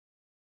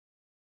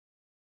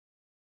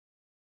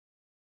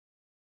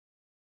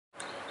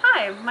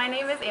Hi, my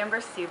name is Amber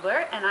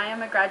Stubler and I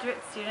am a graduate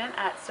student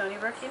at Stony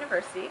Brook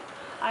University.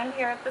 I'm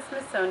here at the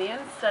Smithsonian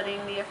studying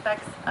the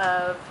effects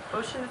of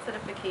ocean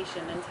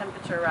acidification and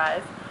temperature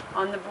rise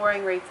on the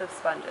boring rates of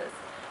sponges.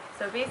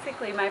 So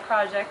basically my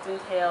project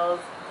entails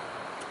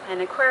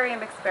an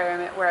aquarium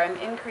experiment where I'm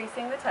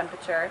increasing the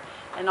temperature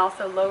and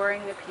also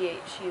lowering the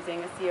pH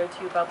using a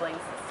CO2 bubbling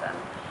system.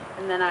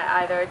 And then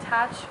I either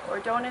attach or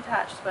don't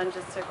attach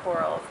sponges to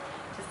corals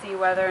to see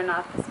whether or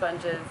not the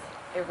sponges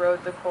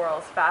erode the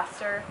corals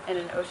faster in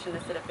an ocean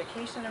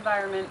acidification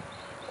environment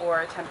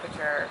or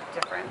temperature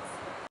difference.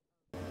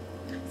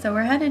 So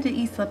we're headed to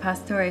Isla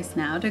Pastores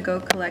now to go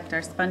collect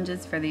our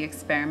sponges for the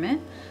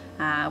experiment.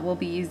 We'll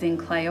be using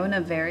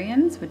Cliona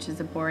varians, which is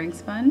a boring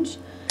sponge,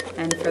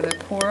 and for the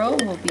coral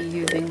we'll be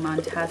using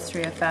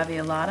Montastria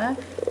faviolata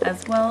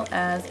as well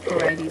as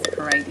Porites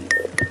porites.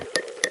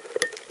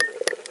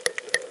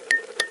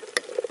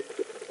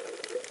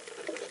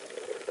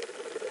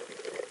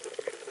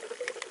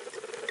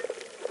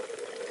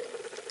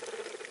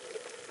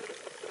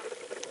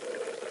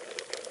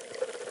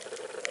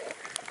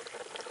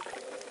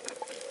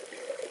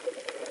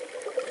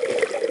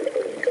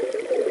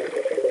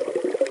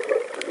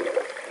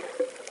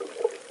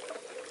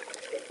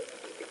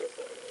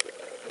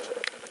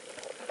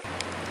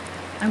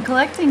 I'm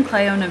collecting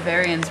Cliona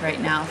varians right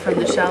now from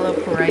the shallow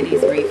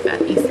Porites reef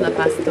at Isla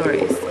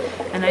Pastores,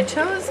 and I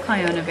chose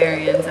Cliona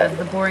varians as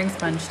the boring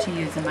sponge to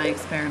use in my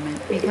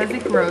experiment because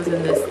it grows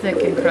in this thick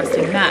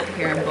encrusting mat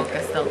here in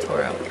Bocas del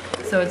Toro.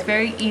 So it's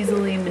very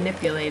easily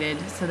manipulated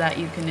so that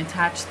you can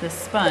attach this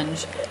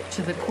sponge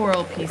to the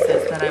coral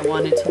pieces that I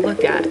wanted to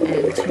look at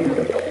and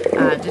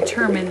to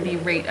determine the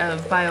rate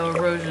of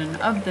bioerosion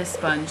of this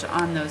sponge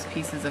on those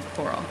pieces of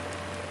coral.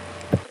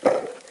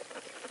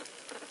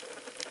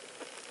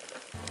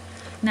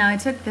 Now I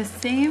took this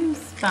same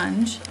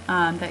sponge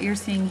that you're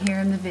seeing here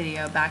in the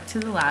video back to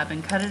the lab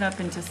and cut it up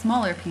into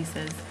smaller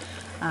pieces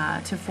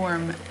to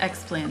form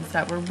explants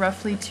that were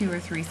roughly 2 or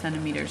 3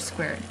 centimeters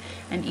squared.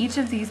 And each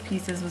of these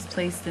pieces was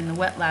placed in the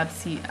wet lab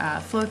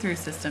flow-through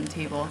system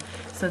table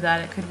so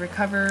that it could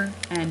recover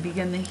and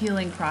begin the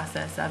healing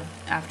process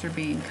after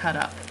being cut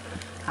up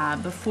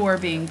before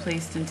being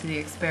placed into the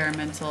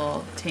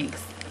experimental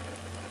tanks.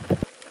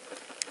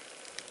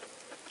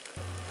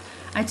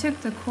 I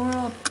took the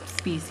coral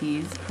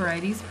species,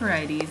 Porites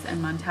porites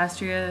and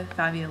Montastria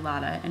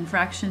faviolata, and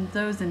fractioned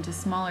those into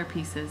smaller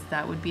pieces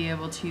that would be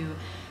able to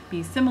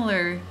be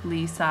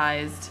similarly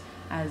sized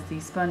as the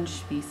sponge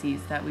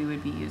species that we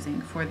would be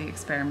using for the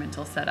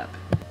experimental setup.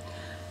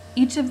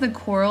 Each of the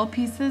coral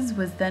pieces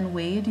was then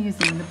weighed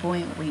using the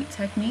buoyant weight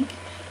technique,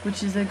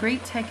 which is a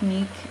great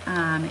technique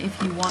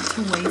if you want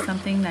to weigh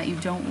something that you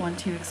don't want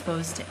to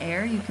expose to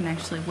air. You can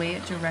actually weigh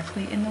it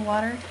directly in the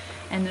water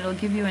and it'll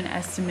give you an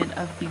estimate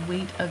of the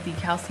weight of the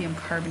calcium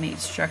carbonate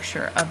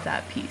structure of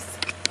that piece.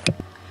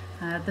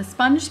 The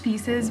sponge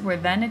pieces were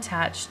then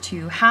attached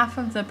to half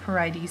of the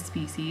Porites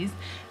species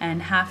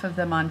and half of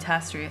the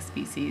Montastria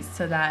species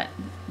so that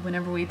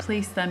whenever we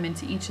place them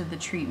into each of the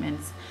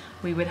treatments,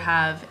 we would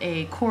have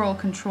a coral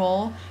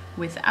control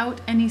without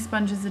any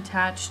sponges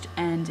attached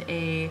and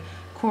a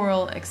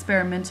coral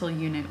experimental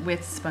unit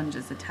with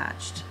sponges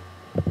attached.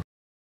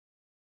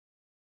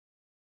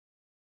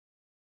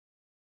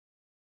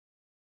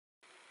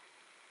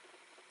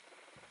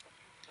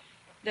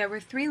 There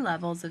were 3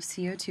 levels of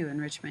CO2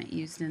 enrichment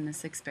used in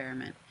this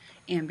experiment: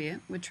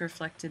 ambient, which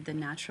reflected the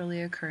naturally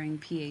occurring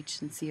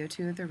pH and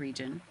CO2 of the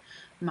region;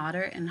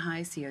 moderate and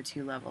high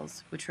CO2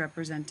 levels, which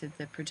represented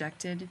the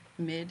projected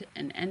mid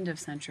and end of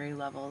century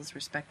levels,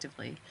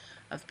 respectively,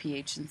 of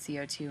pH and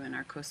CO2 in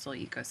our coastal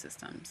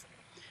ecosystems.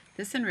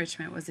 This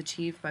enrichment was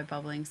achieved by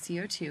bubbling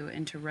CO2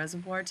 into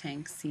reservoir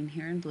tanks, seen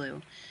here in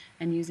blue,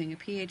 and using a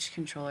pH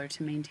controller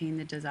to maintain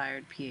the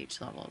desired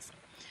pH levels.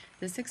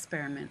 This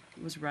experiment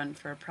was run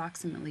for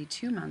approximately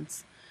 2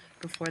 months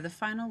before the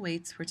final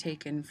weights were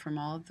taken from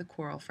all of the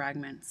coral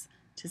fragments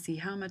to see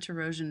how much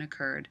erosion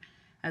occurred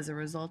as a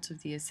result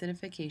of the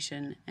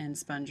acidification and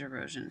sponge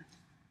erosion.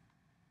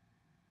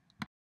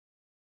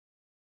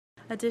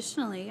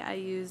 Additionally, I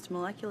used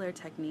molecular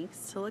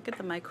techniques to look at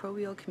the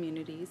microbial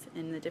communities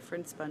in the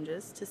different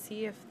sponges to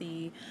see if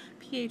the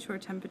pH or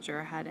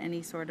temperature had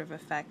any sort of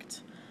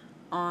effect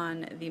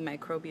on the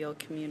microbial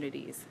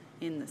communities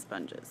in the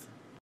sponges.